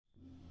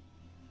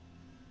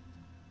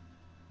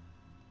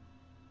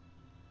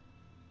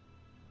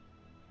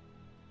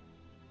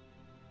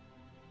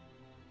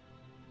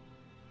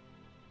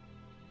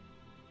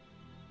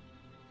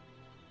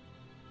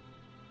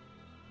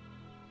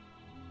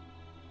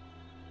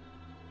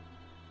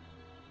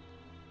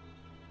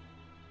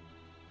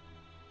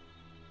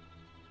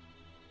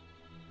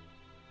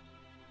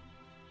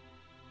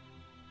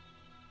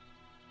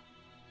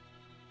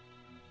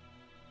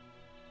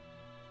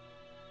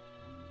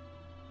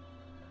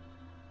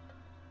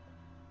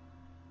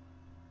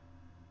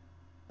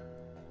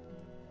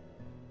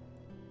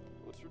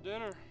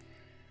dinner.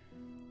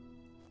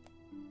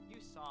 You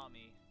saw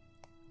me.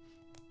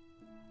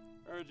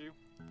 Heard you.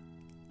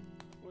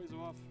 Ways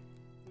off.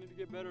 Need to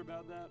get better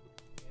about that.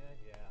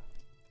 Yeah.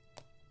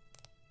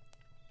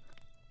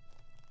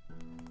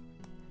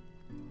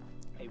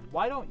 Hey,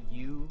 why don't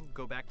you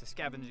go back to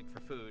scavenging for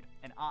food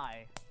and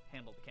I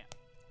handle the camp?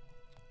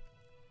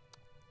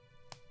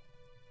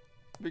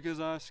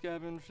 Because I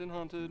scavenged and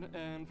hunted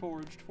and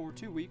foraged for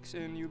 2 weeks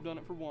and you've done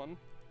it for 1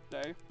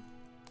 day.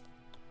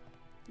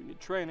 You need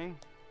training.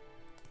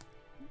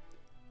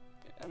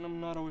 And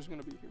I'm not always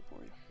going to be here for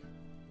you.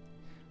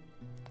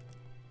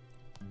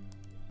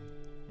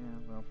 Yeah,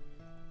 well.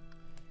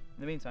 In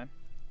the meantime,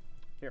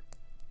 here.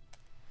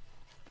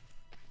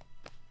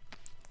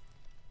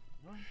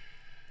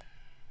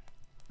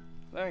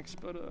 Thanks,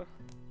 but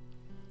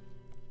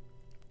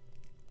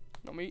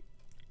no meat.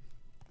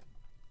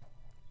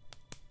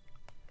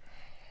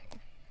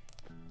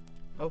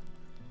 Oh.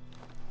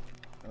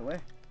 By the way,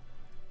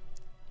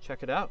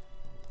 check it out.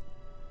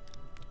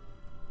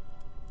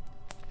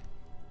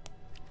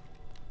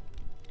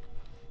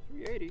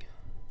 $3.80.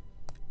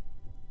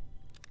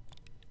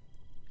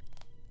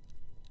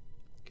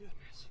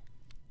 Goodness.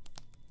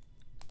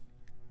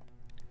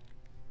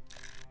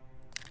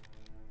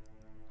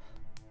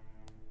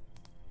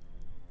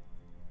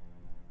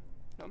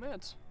 No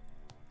meds.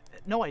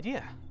 No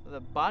idea. The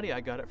body I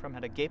got it from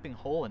had a gaping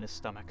hole in his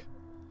stomach.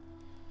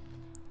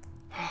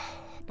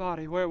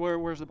 Body,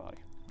 where's the body?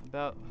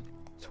 About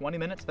 20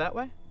 minutes that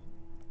way?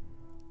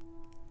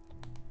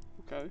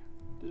 Okay.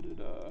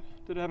 Did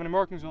it have any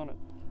markings on it?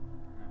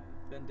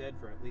 Been dead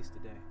for at least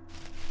a day.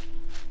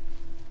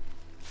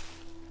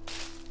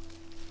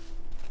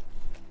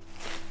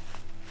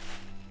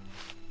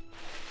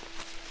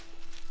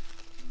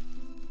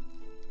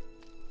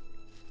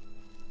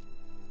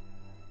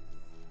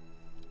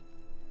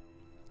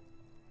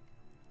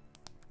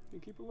 You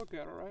keep a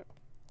lookout, all right?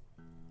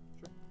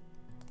 Sure.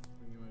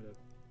 You want to...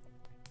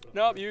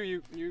 Nope,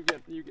 you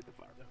get the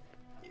fire.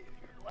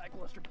 Your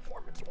lackluster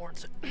performance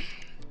warrants it.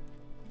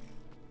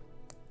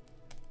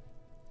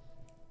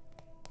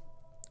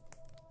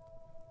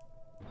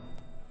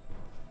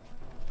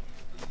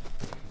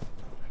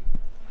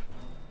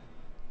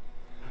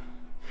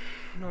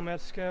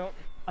 Nomad scout.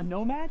 A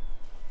nomad?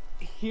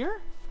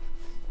 Here?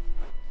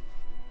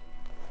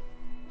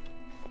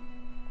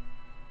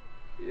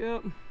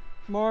 Yep.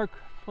 Mark,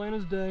 plain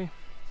as day.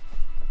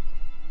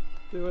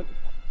 Do it.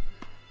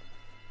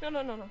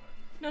 No.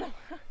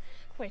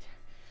 Wait.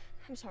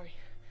 I'm sorry.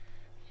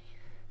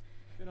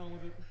 Get on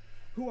with it.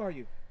 Who are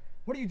you?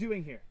 What are you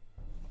doing here?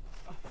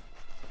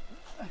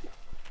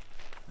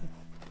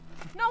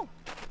 No!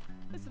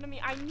 Listen to me.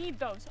 I need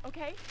those,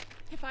 okay?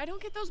 If I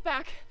don't get those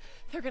back,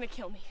 they're gonna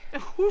kill me.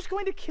 Who's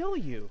going to kill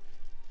you?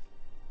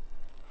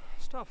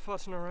 Stop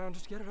fussing around.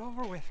 Just get it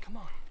over with. Come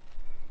on.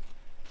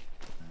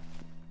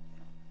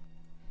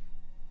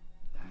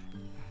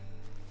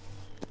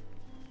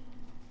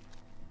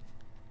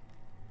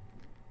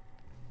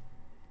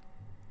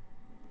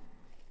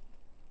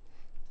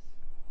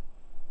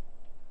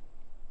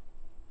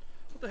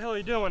 What the hell are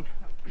you doing?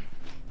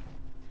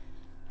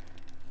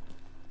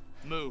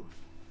 Move.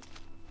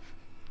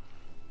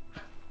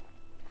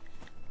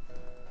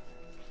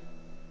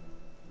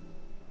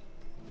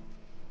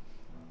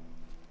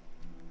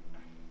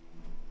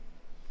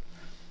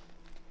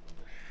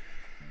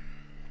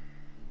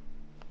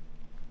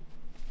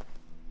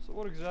 So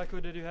what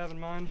exactly did you have in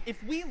mind?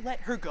 If we let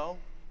her go,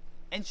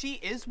 and she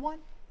is one,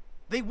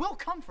 they will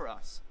come for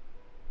us.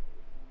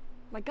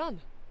 My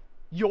gun.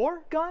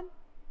 Your gun?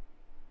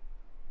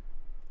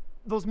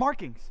 Those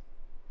markings.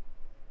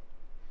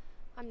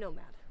 I'm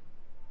Nomad.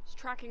 I was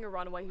tracking a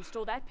runaway who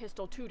stole that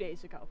pistol 2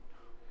 days ago.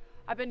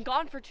 I've been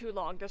gone for too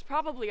long. There's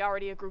probably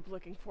already a group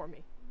looking for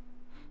me.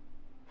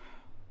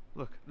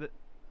 Look,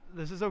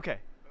 this is okay.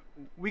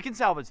 We can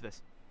salvage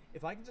this.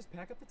 If I can just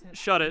pack up the tent.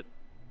 Shut it.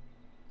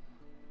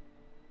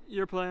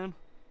 Your plan?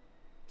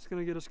 It's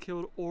gonna get us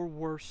killed or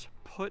worse.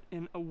 Put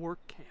in a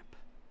work camp.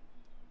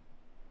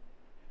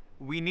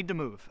 We need to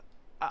move.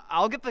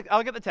 I'll get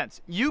the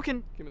tents. You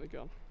can Give me the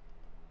gun.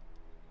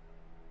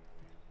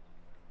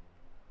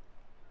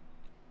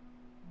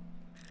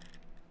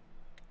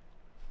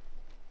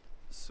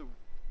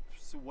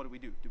 So what do we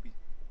do?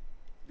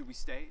 Do we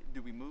stay?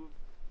 Do we move?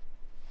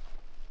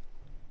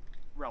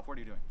 Ralph, what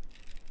are you doing?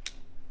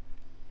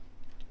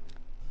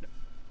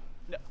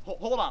 No,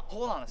 hold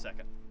on a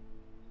second.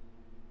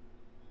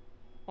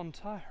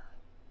 Untie her.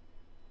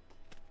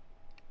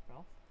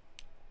 Ralph?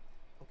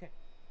 Okay.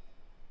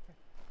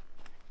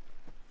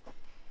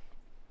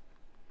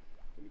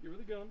 Give her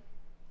the gun.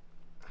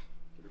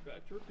 Get her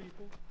back to her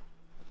people.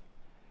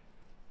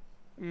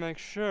 And make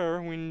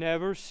sure we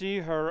never see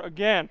her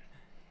again.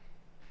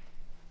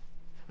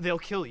 They'll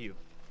kill you.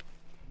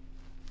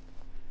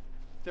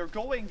 They're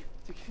going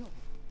to kill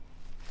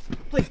you.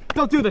 Please,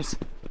 don't do this!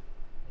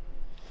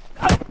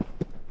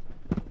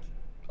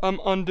 I'm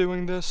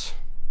undoing this.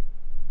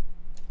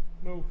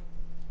 Move.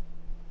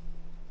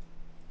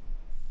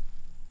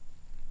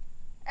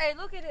 Hey,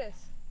 look at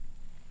this.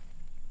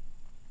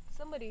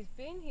 Somebody's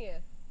been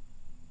here.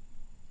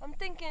 I'm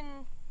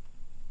thinking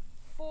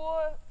 3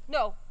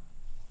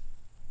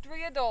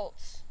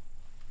 adults.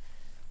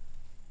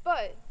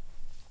 But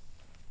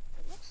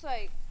it looks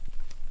like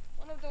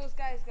one of those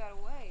guys got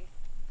away.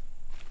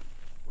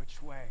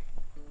 Which way?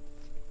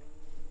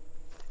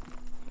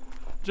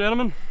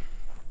 Gentlemen,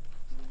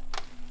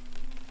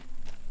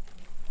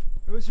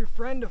 Who's your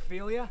friend,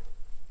 Ophelia?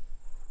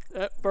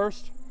 at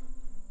first,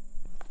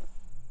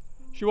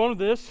 she wanted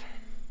this.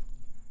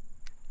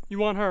 You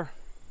want her.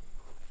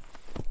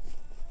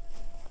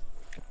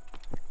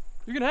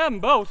 You can have them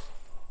both.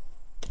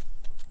 You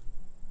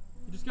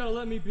just gotta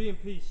let me be in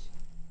peace.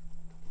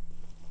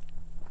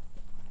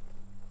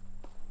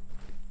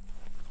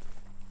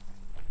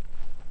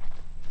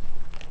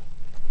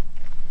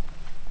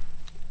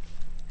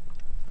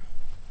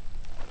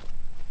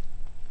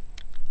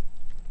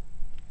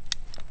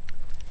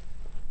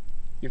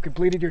 You've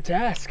completed your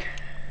task.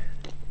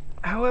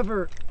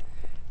 However,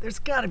 there's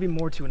gotta be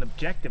more to an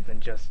objective than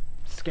just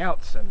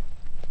scouts and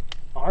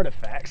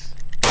artifacts.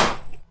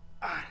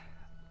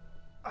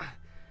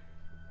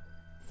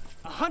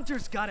 A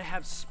hunter's gotta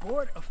have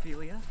sport,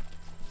 Ophelia.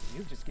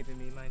 You've just given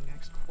me my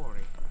next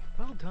quarry.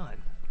 Well done.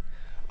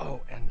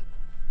 Oh, and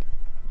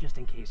just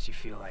in case you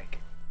feel like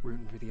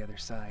rooting for the other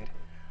side,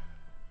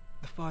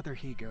 the farther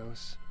he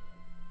goes,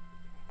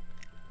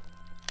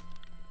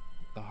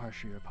 the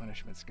harsher your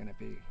punishment's gonna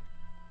be.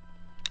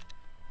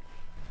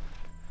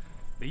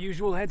 The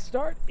usual head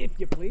start, if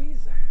you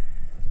please.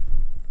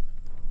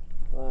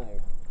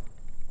 5,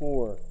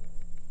 4,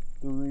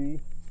 3,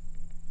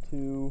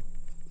 2.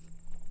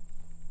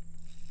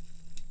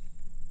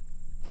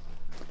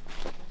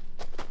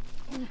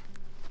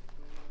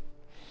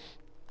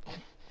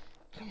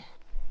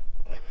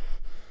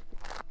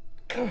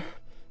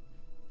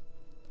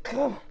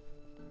 Come.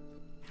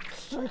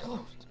 Stay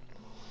closed.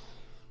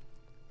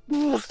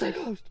 Stay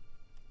closed.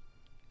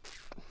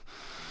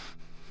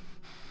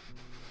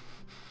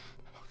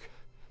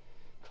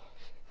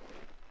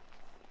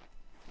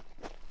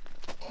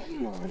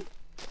 Come on.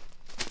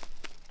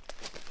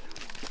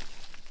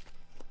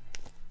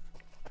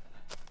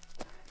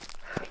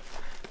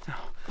 No.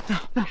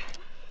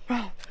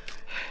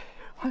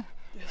 What?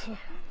 Yes, sir.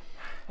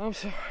 I'm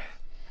sorry.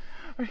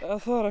 I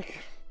thought I could.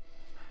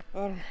 I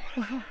don't know what I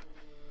thought.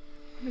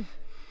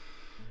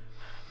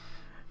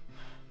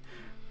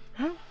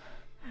 Huh? Are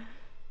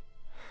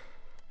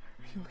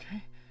you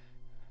okay?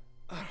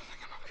 I don't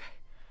think I'm okay.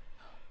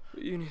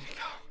 But you need to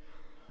go.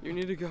 You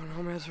need to go.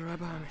 Nomad's right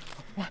behind me.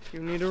 What?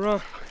 You need to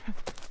run.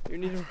 You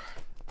need to run.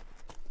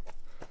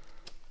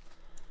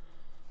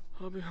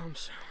 I'll be home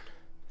soon.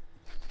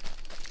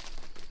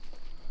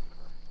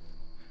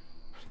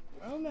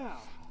 Well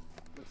now,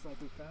 looks like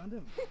we found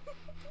him.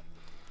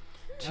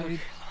 Took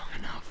long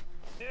enough.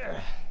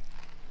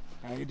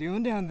 How you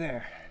doing down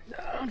there?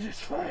 I'm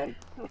just fine.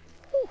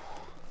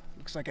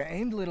 Looks like I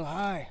aimed a little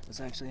high. I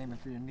was actually aiming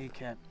for your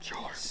kneecap.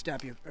 Sure.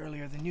 Stab you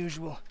earlier than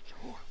usual.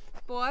 Sure.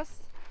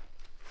 Boss,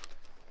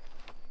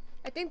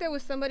 I think there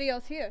was somebody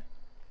else here.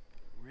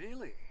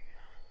 Really?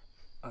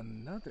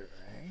 Another,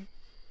 eh?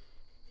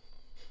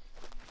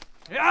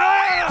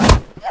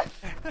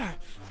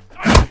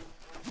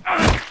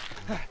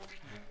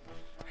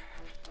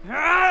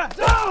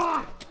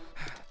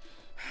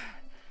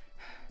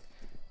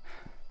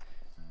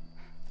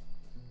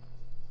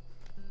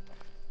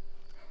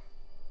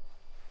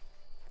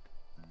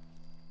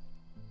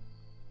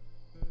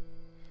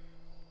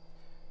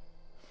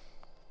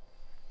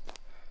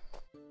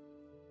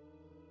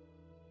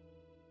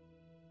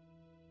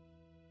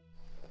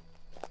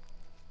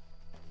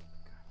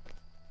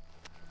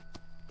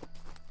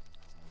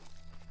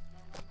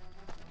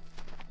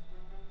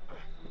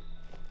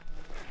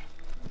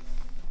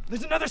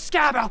 There's another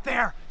scab out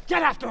there!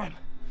 Get after him!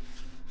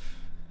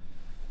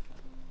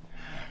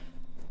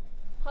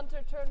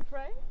 Hunter turned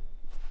prey?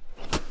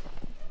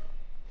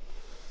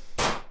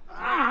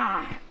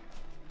 Ah!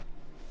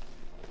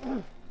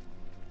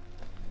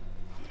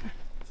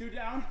 2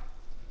 down.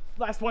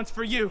 Last one's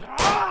for you.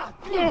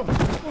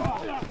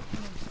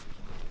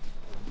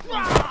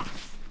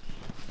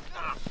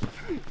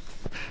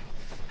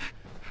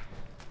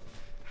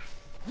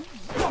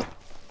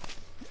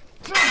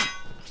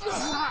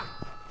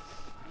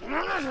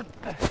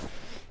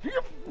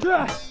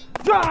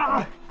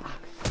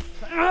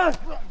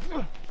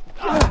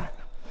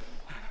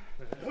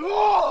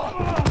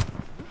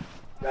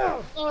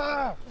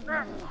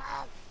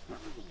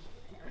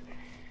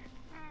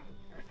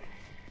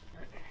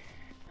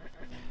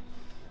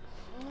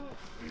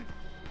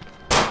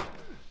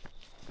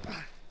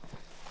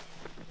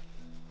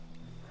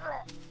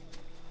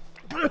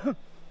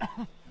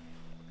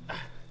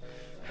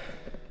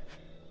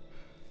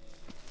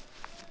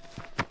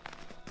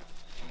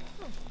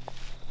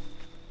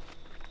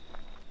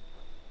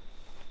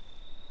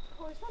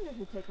 Always wondered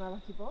who'd take my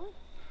lucky boy.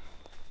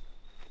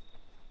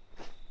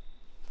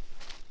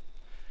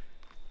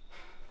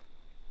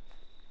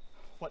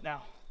 What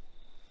now?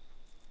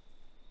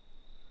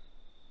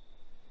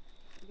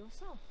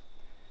 Yourself.